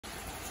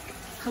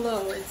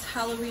Hello, it's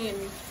Halloween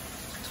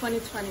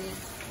 2020.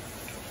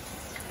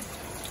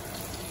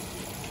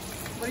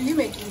 What are you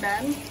making,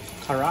 Ben?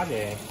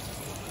 Karage.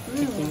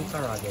 Chicken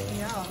karage.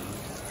 Yum.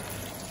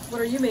 What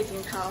are you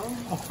making, Kyle?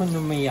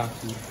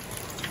 Okonomiyaki.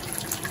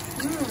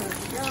 Yum.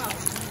 Yeah.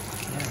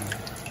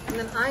 And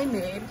then I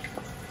made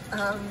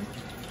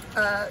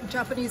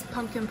Japanese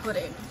pumpkin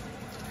pudding.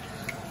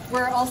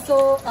 We're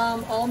also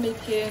all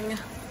making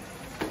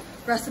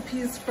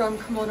recipes from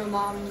Kimono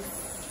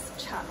Mom's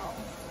channel.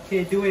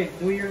 Okay, do it.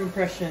 Do your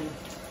impression.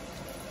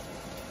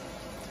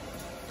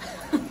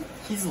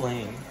 He's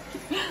lame.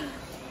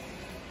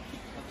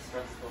 That's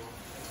stressful.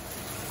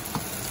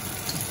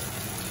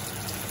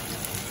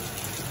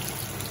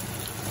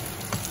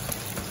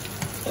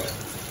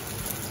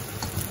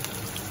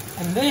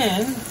 And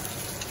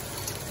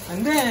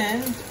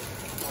then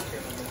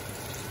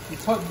you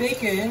put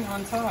bacon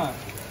on top.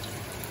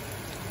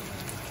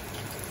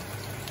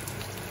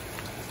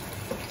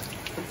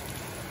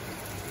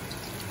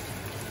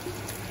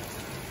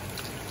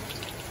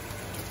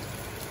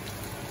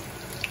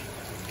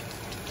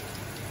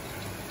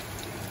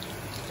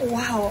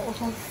 Wow,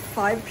 all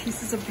 5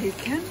 pieces of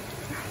bacon?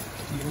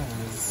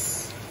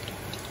 Yes.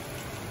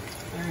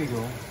 There you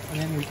go.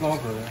 And then we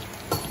cover.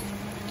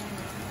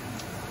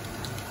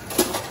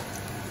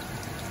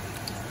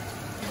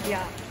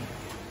 Yeah.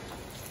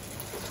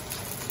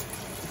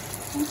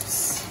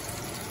 Oops.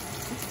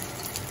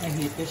 I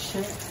hate this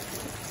shit.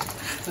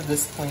 The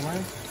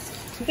disclaimer.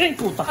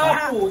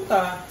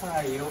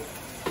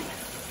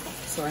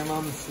 Sorry,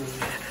 Mom.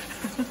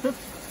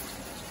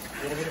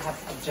 Anybody have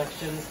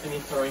objections to me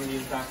throwing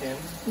these back in?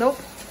 Nope.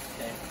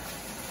 Okay.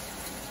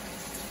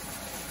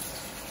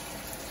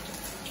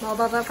 All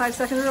about that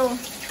 5-second rule.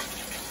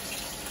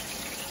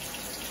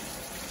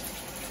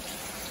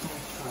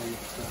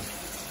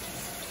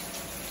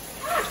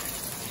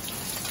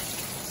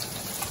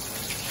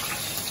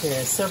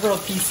 Okay, several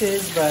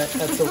pieces, but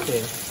that's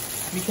okay.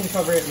 We can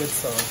cover it with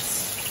sauce.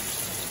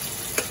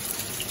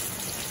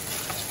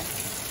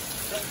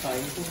 That's fine.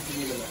 You can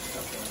leave the next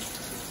stuff in.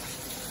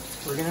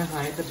 We're gonna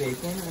hide the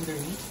bacon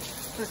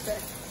underneath.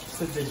 Perfect.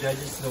 So the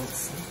judges don't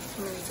see.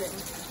 Amazing.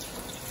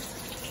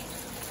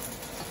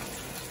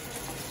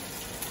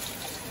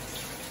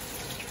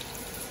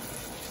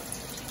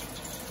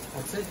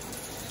 That's it.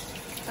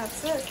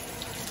 That's it.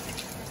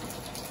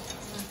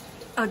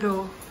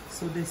 Ado.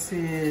 So this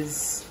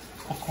is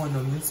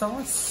okonomi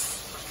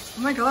sauce.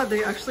 Oh my god,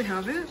 they actually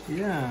have it?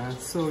 Yeah,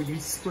 so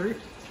you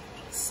squirt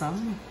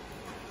some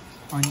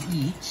on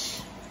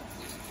each.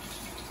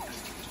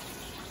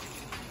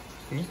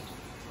 Okay,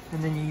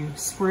 and then you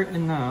squirt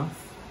enough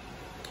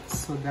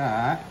so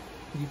that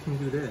you can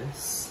do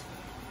this.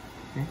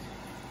 Okay.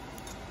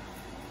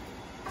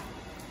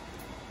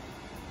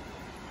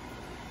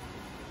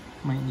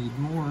 Might need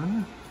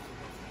more.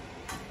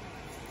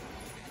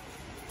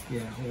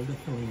 Yeah, we'll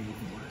definitely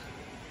need more.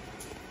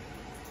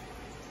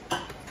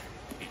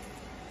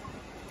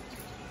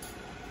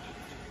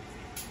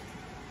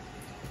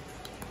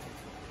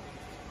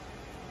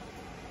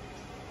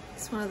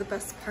 It's one of the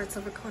best parts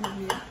of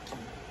okonomiyaki.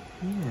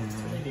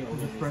 Yeah,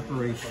 the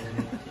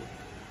preparation.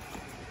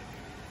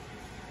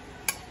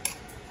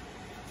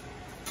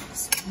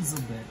 Smells a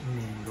bit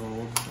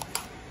mangled, but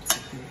it's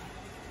okay.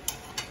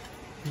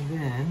 And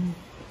then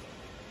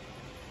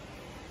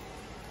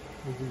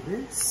we'll do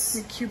this.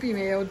 The Kewpie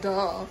mayo,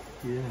 duh.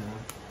 Yeah.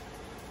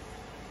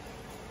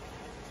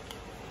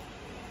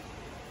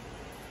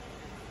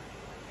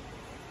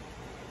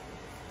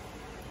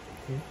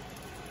 Okay.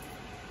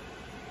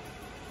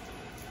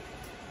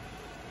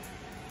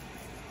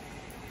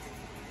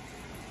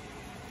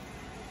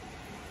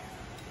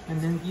 And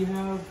then do you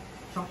have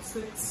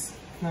chopsticks?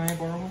 Can I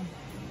borrow one?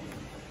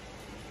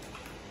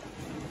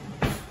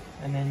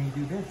 And then you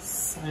do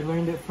this. I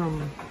learned it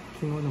from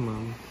Kimono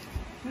Mom.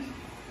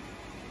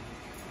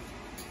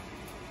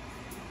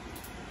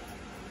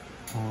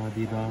 Oh,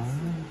 diba?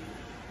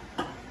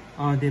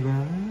 Oh,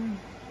 diba?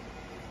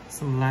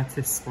 Some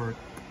lattice work.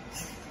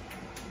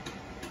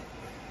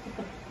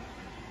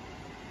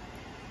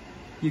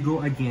 You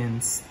go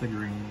against the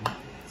grain.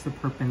 So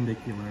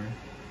perpendicular.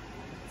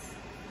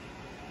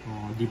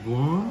 Oh,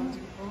 diba?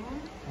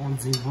 Oh,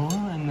 diba?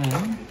 And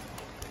then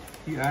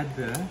you add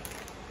the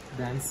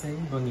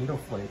dancing bonito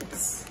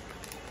flakes.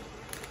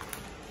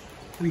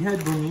 We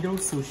had bonito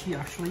sushi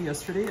actually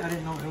yesterday. I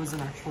didn't know it was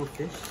an actual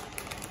fish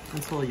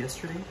until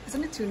yesterday.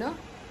 Isn't it tuna?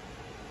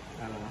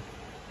 I don't know.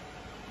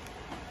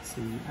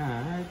 So you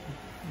add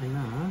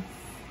enough.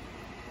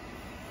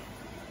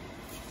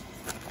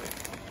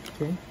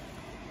 Okay.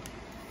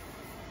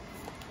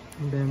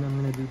 And then I'm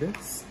gonna do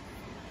this.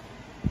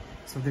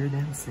 So they're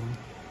dancing.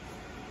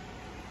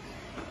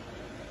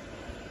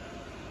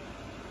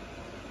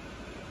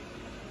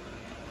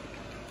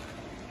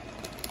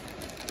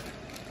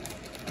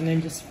 And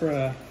then just for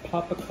a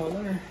pop of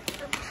color.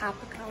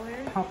 Pop of color?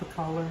 Pop of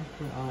color,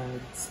 we'll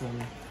add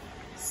some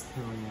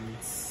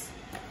scallions.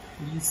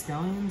 Do you use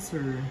scallions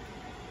or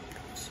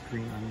just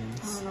green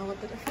onions? I don't know what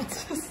the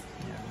difference is.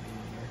 Yeah,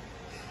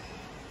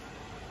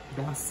 I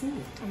That's it.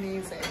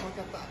 Amazing. Look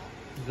at that.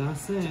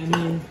 That's it. And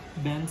then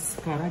Ben's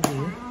karage.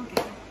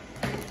 Okay.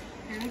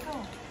 Here we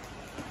go.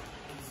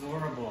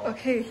 Adorable.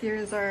 Okay,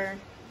 here's our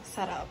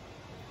setup.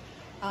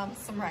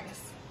 Some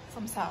rice,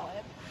 some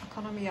salad,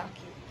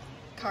 okonomiyaki,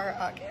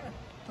 karaage,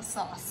 the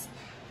sauce,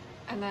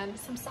 and then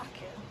some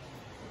sake.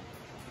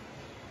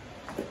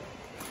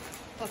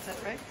 That's it,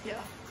 right?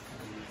 Yeah.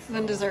 And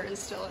then dessert is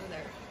still in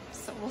there,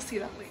 so we'll see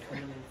that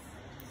later.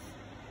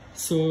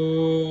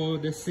 So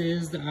this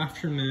is the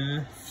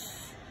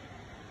aftermath.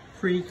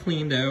 Pretty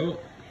cleaned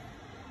out.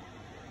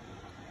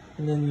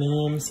 And then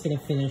Mom's gonna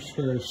finish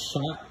her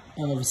shot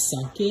of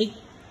sake.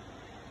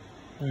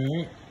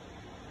 Alright.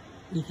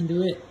 You can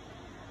do it.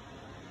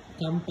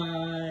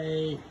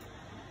 Kanpai.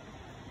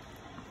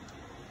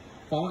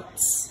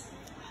 Thoughts?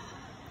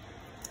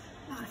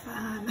 Not a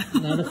fan.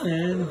 Not a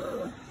fan?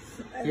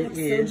 It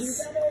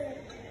is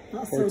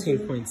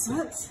 14.6.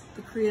 What?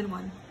 The Korean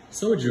one.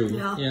 Soju.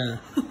 Yeah.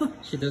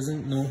 She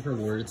doesn't know her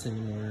words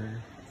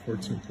anymore.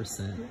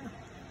 14%. Yeah.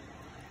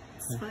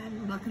 It's fine.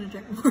 I'm not gonna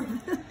drink more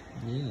of it.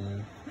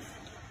 Yeah.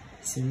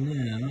 So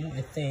now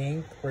I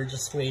think we're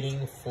just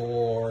waiting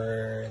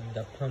for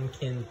the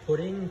pumpkin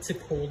pudding to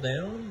cool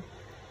down.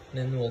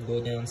 Then we'll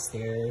go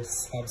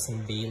downstairs, have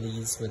some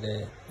Baileys with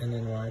it, and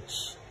then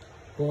watch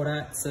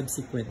Borat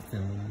subsequent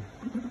film.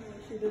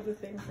 She did the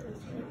thing first,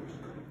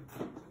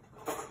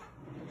 right?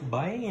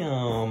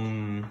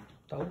 Bam!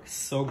 That looks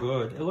so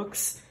good. It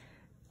looks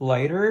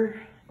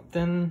lighter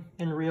than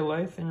in real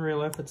life. In real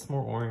life, it's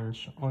more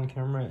orange. On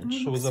camera, it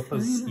shows up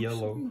as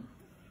yellow.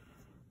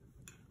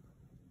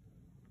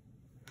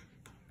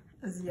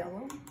 As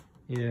yellow?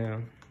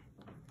 Yeah.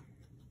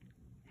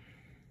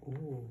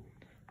 Ooh.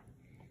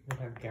 What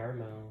a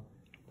caramel.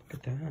 Look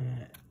at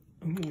that.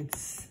 Ooh,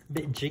 it's a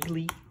bit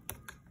jiggly.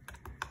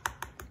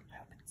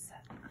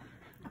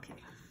 Okay.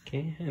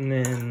 Okay, and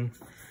then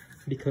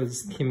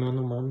because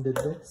Kimono Mom did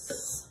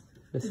this,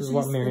 this is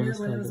what Miriam's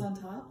when it gonna was do. on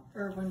top,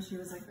 or when she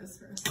was like this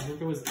first? I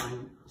think it was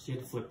she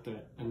had flipped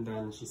it and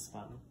then she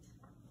spun.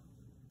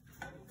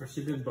 Or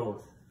she did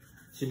both.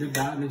 She did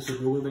that and then she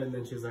googled it and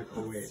then she was like,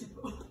 oh wait.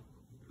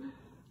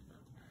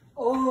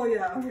 Oh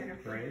yeah, okay.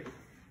 Right?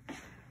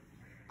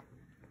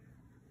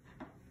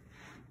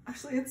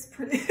 Actually, it's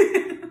pretty.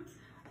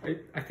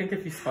 I think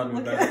if you spun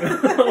with that,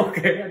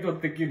 okay, I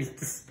don't think you need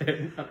to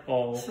spin at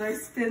all. Should I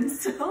spin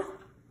still?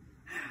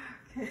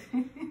 Okay.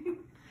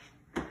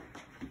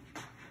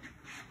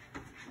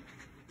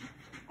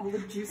 All the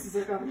juices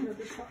I got into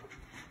the top.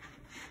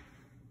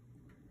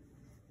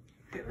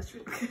 Okay, that's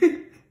really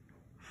good.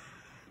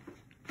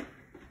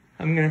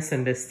 I'm gonna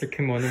send this to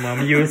Kimono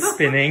Mom. You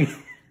spinning.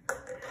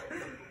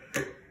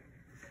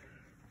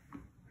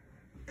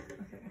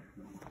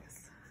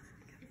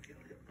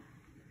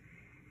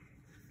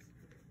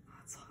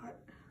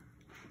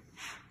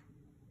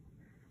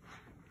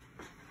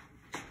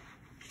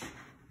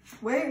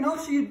 Wait, no,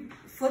 she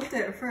flipped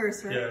it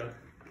first, right? Yeah.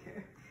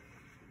 Okay.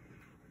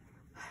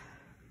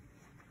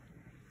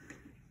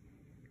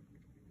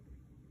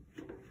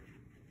 Oh my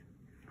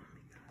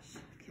gosh.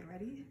 Okay,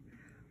 ready?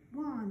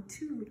 1,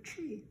 2,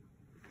 3.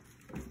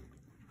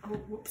 Oh,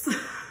 whoops.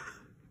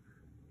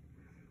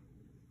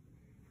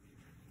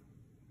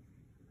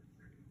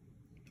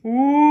 Ooh!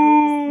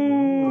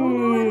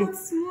 Oh,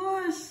 it's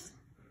smushed.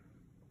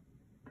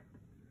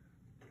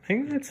 I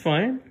think that's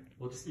fine.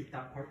 We'll just eat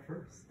that part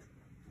first.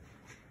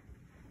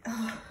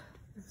 Oh,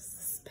 it was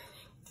the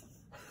spinning.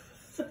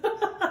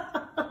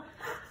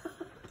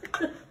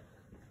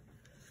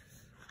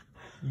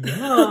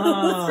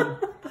 Yeah.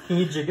 Can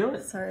you jiggle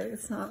it? Sorry,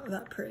 it's not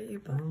that pretty,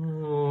 but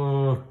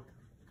Oh.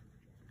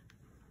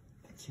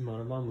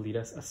 Kimono Mom lead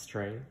us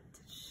astray.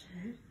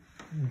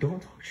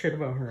 Don't talk shit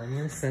about her. I'm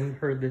gonna send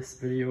her this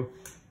video.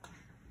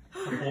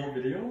 The whole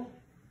video?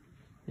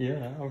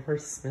 Yeah, of her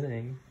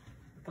spinning.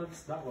 I thought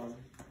just that one.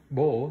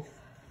 Both.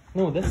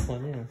 No, this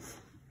one, yeah.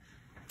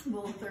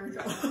 well, there we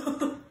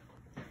go.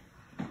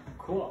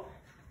 Cool.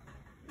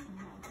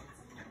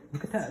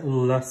 Look at that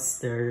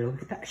luster.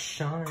 Look at that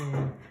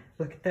shine.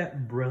 Look at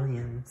that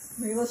brilliance.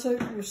 Maybe let's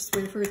just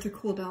wait for it to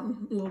cool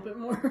down a little bit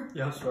more.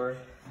 Yeah, sure.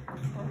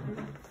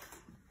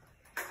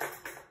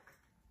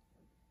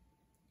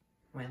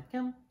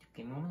 Welcome to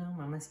Kimono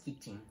Mama's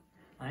Kitchen.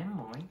 I'm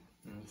Moy,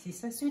 and this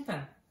is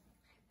Asuta.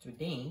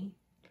 Today,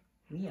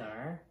 we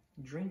are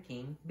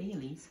drinking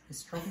Bailey's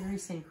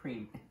Strawberries and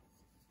Cream.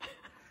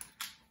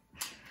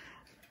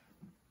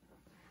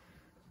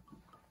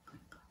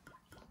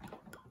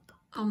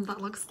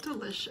 That looks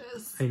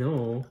delicious. I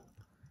know.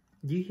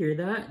 Do you hear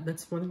that?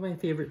 That's one of my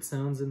favorite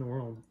sounds in the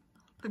world.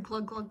 The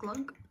glug glug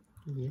glug.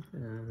 Yeah.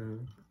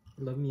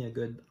 Love me a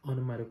good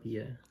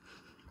onomatopoeia.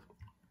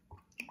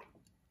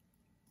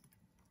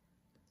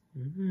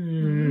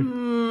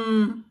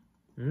 Mmm.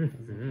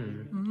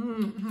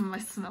 I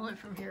smell it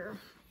from here.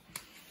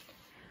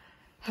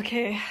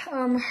 Okay,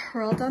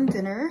 we're all done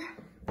dinner.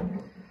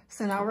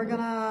 So now we're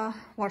gonna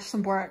watch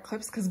some Borat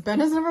clips because Ben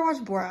has never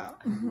watched Borat.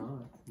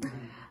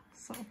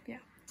 So yeah.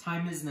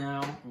 Time is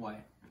now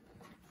what?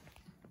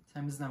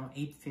 Time is now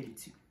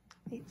 8:52.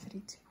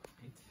 8:52.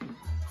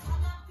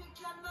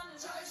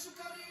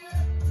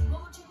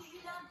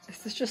 Is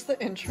this just the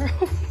intro? I'm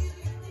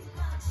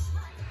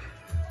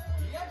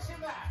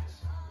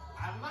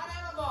my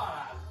name is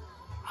Borat.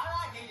 I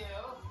like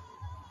you.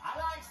 I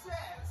like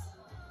sex.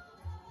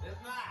 It's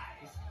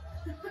nice.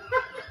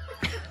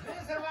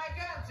 This is my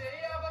country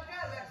of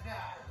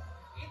Kazakhstan.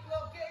 It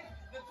located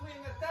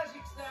between the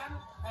Tajikistan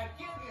and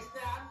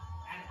Kyrgyzstan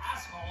and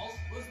assholes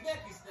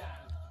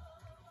Uzbekistan.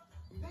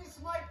 This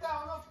is my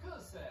town of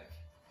Kusak.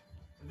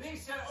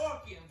 These are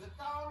Orkin, the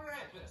town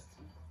rapist.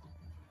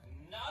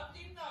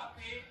 Naughty,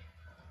 naughty.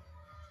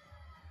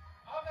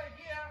 Over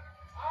here,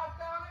 our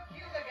town of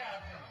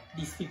kindergarten.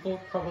 These people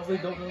probably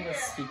don't know how to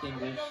speak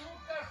English.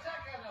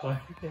 Why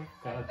do they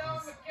got Town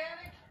this?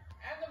 mechanic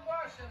and the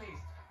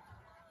marshallist.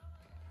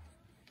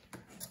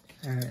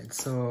 Alright,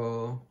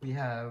 so we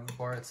have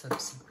Borat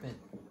subsequent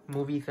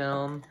movie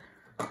film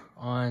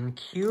on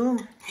cue.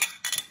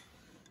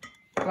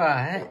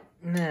 But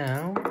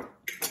now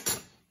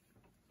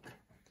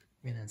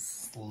we're gonna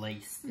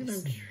slice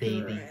this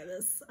baby.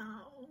 this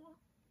out.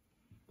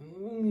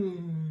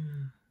 Ooh.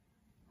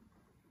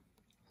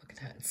 Look at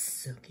that,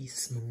 silky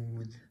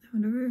smooth. I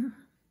wonder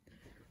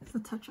if the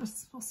texture is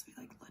supposed to be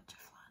like leche.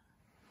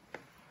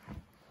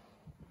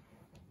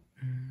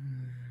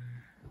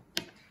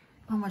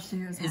 How much do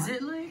you guys Is want?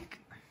 it like?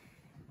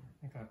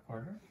 Like a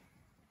quarter?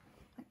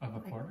 Of a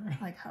quarter?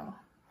 Like how?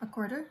 A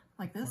quarter?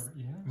 Like this? Quarter,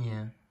 yeah.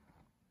 Yeah.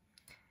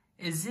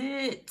 Is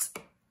it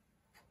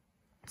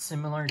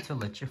similar to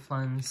leche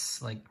flan's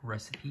like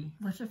recipe?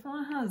 Leche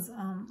flan has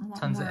a lot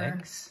Tons more of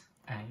eggs.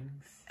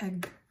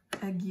 Eggs.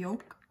 egg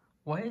yolk.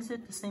 Why is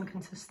it the same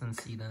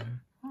consistency then?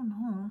 I don't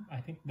know. I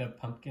think the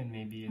pumpkin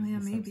maybe is Oh, yeah,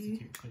 the maybe.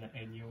 substitute for the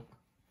egg yolk.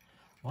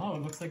 Wow,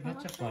 it looks like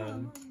leche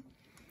flan.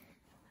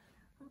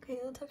 Okay,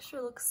 the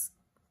texture looks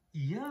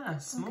Yeah,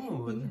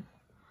 smooth. Okay.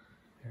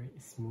 Very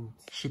smooth.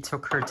 She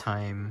took her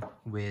time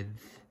with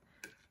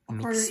a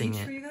quarter mixing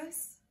each for it. you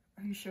guys.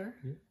 Are you sure?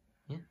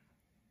 Yeah.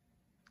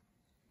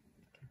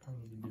 Can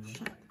probably do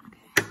Shit.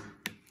 that.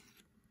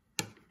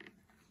 Okay.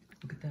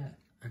 Look at that.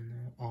 And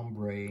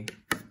ombre.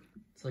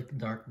 It's like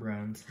dark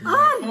browns.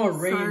 Ah, oh,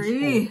 range.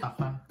 sorry. Oh,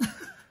 haha.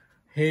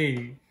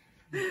 Hey,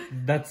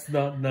 that's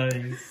not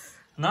nice.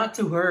 Not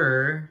to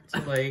her. To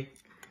like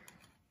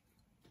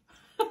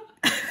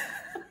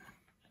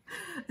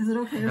Is it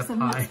okay The if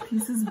some of pie. this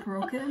piece is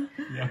broken?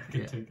 Yeah, I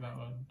can Yeah. take that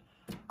one.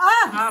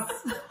 Ah!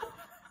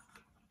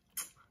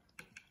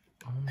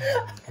 oh my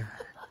god.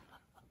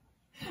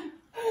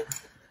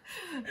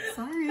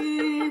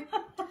 Sorry.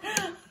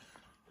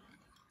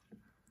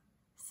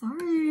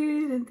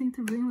 Sorry. Didn't think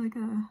to bring like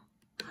a.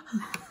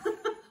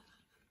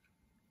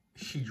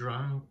 She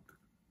drunk.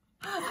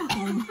 Oh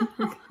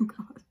my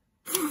god.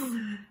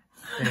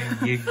 There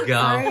you go.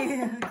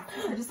 Sorry. I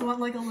just want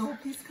like a little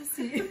piece to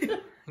see.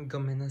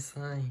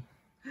 Gomenasai.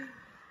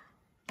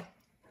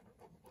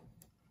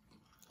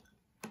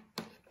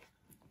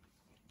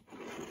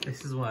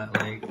 This is what,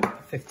 like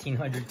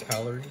 1,500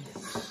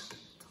 calories?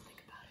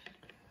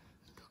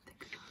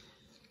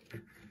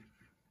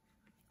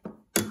 Oh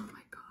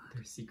my god.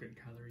 There's secret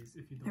calories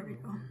if you don't There we know.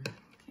 go. Okay.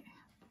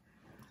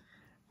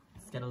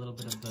 Let's get a little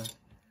bit of the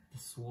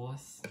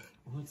sauce.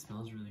 Oh, it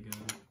smells really good.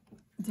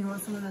 Do you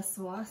want some of the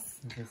sauce?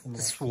 Okay, some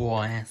This more.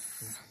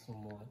 was. So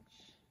much.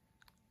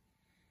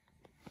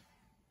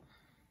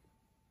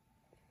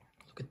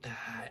 Look at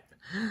that.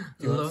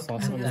 Do you want Look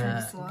sauce at on there?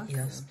 that. Sauce?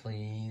 Yes,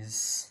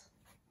 please.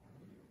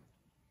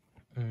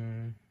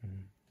 Mm-hmm.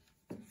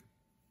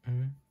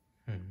 Mm-hmm.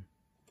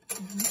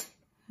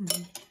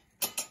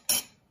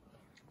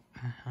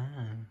 Uh-huh.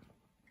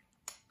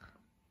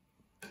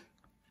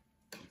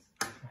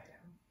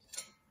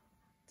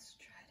 Let's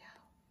try it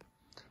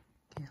out.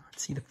 Okay,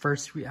 let's see the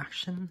first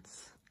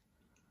reactions.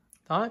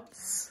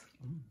 Thoughts?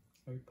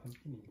 It's very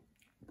pumpkin-y.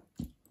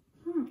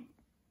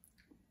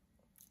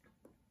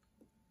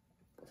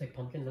 It's like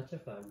pumpkin leche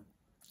flan.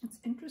 It's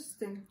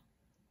interesting.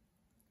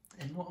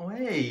 In what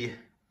way?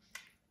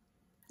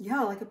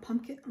 Yeah, like a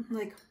pumpkin,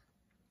 like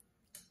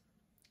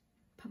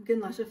pumpkin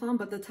leche flan,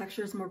 but the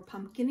texture is more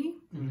pumpkin-y.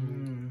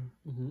 Mm.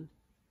 Mm-hmm.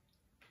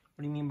 What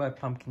do you mean by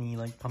pumpkin-y?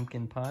 Like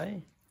pumpkin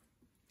pie?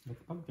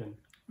 Like pumpkin.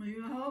 Well, you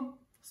know how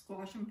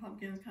squash and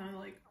pumpkin is kind of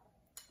like,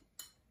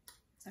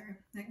 sorry,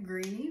 like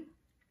greeny?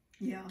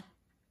 Yeah,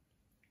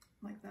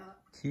 like that.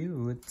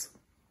 Cute.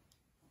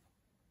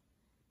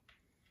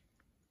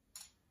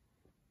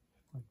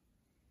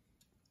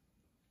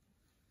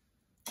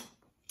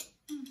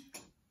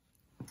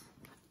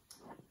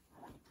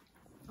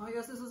 Oh, I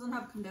guess this doesn't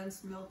have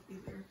condensed milk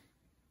either.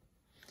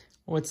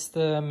 What's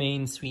the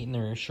main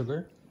sweetener?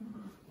 Sugar?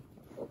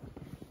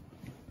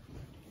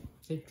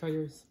 Say, try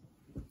yours.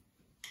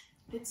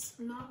 It's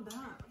not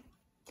that.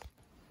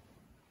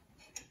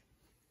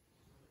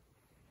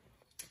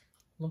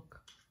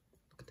 Look.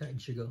 Look at that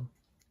jiggle.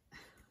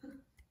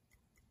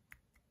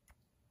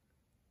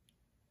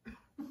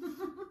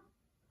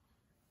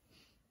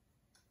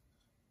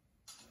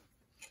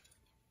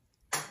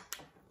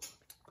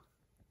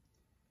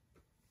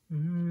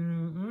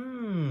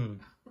 Mm-mm.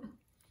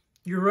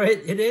 You're right,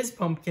 it is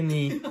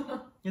pumpkin-y.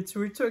 It's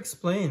weird to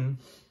explain.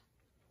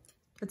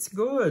 It's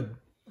good.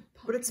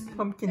 But it's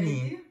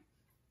pumpkin-y.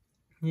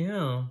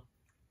 Yeah.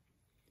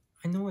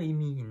 I know what you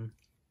mean.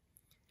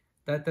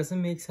 That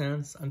doesn't make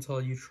sense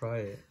until you try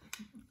it.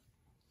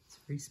 It's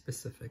very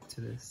specific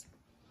to this.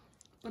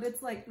 But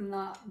it's like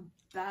not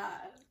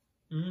bad.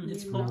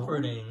 It's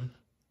comforting.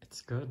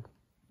 It's good.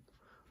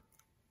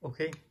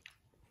 Okay.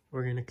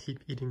 We're gonna keep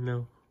eating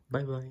now.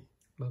 Bye-bye.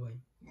 Bye-bye.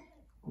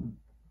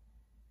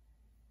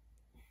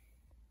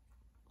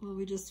 Well,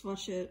 we just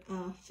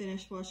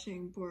finished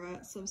watching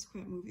Borat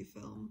subsequent movie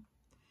film.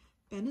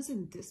 Ben is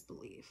in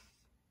disbelief.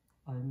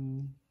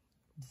 I'm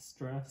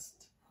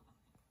distressed.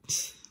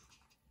 This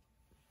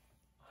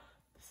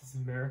is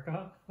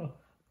America?